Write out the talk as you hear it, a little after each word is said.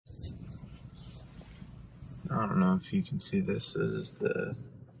I don't know if you can see this.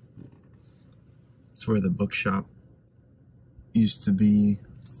 It's where the bookshop used to be.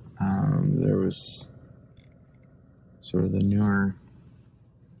 There was sort of the newer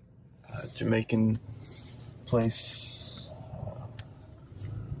Jamaican place.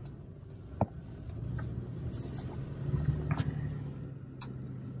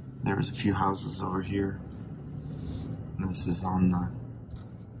 There was a few houses over here. And this is on the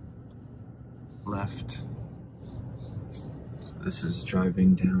left. This is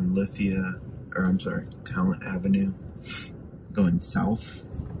driving down Talent Avenue, going south.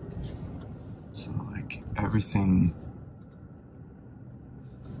 So like everything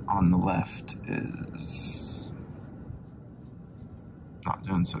on the left is not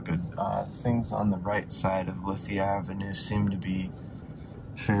doing so good. Things on the right side of Lithia Avenue seem to be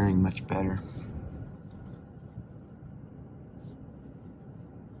faring much better.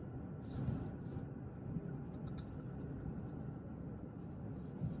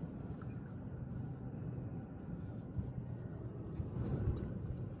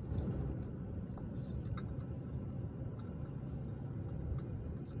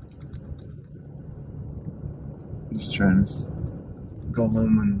 Just trying to go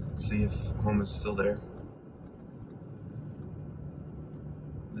home and see if home is still there.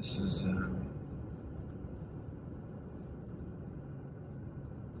 This is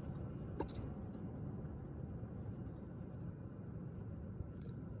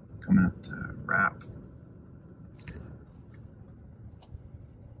coming up to Wrap.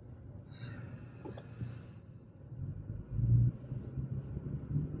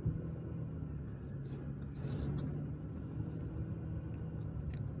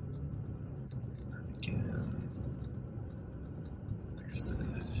 There's the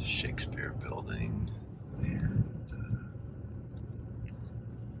Shakespeare building, and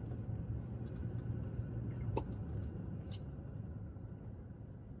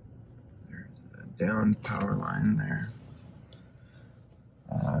there's a down power line there.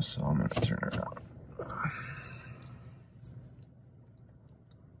 So I'm going to turn it on.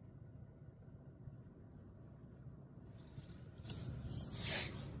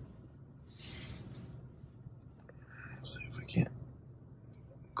 See if we can't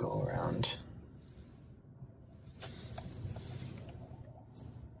go around.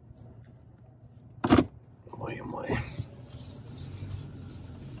 William Way.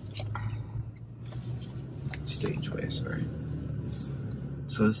 Stageway, sorry.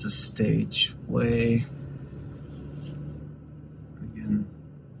 So this is Stageway. Again.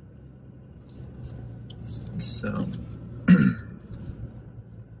 So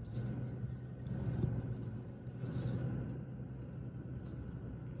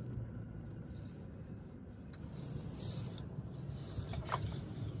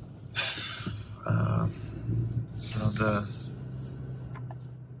the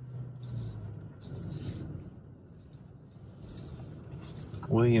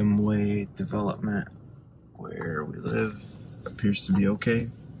William Way development where we live appears to be okay.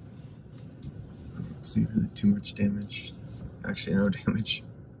 I don't see really too much damage. Actually, no damage.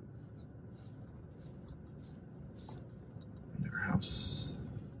 And our house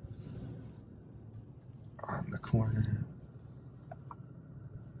on the corner.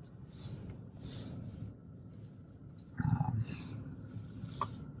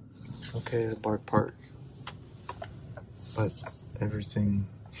 It's okay at Bart Park, but everything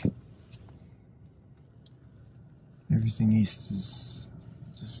east is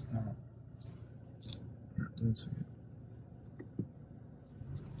just not doing so good.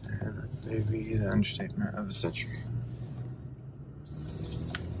 And that's maybe the understatement of the century.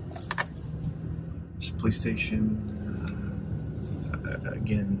 This police station,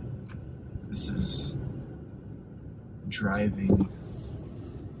 again, this is driving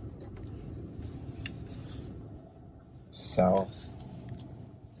south.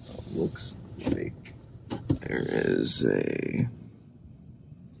 It looks like there is it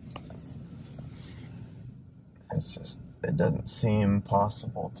doesn't seem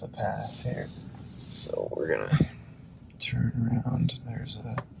possible to pass here. So we're gonna turn around. There's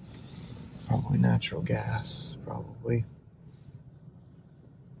probably natural gas, probably.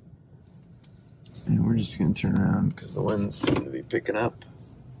 And we're just gonna turn around because the winds seem to be picking up.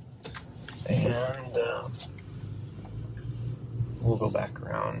 And we'll go back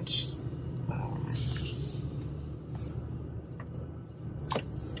around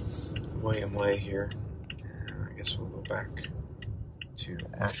William Way here. And I guess we'll go back to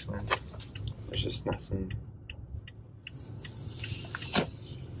Ashland. There's just nothing.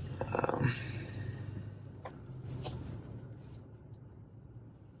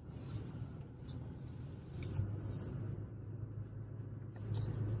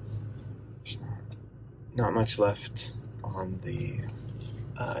 not much left on the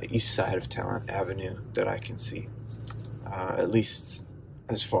east side of Talent Avenue that I can see, at least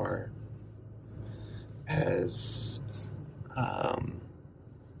as far as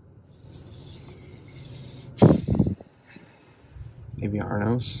maybe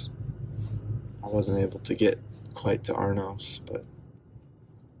Arnos. I wasn't able to get quite to Arnos, but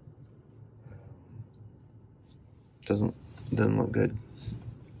doesn't look good.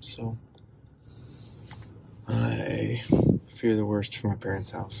 So I fear the worst for my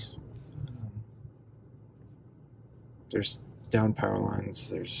parents' house. There's down power lines.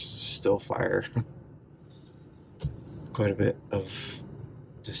 There's still fire. Quite a bit of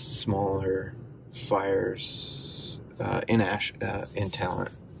just smaller fires in Talent,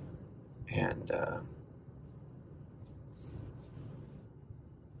 and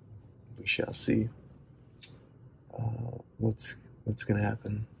we shall see what's going to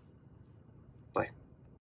happen. Bye.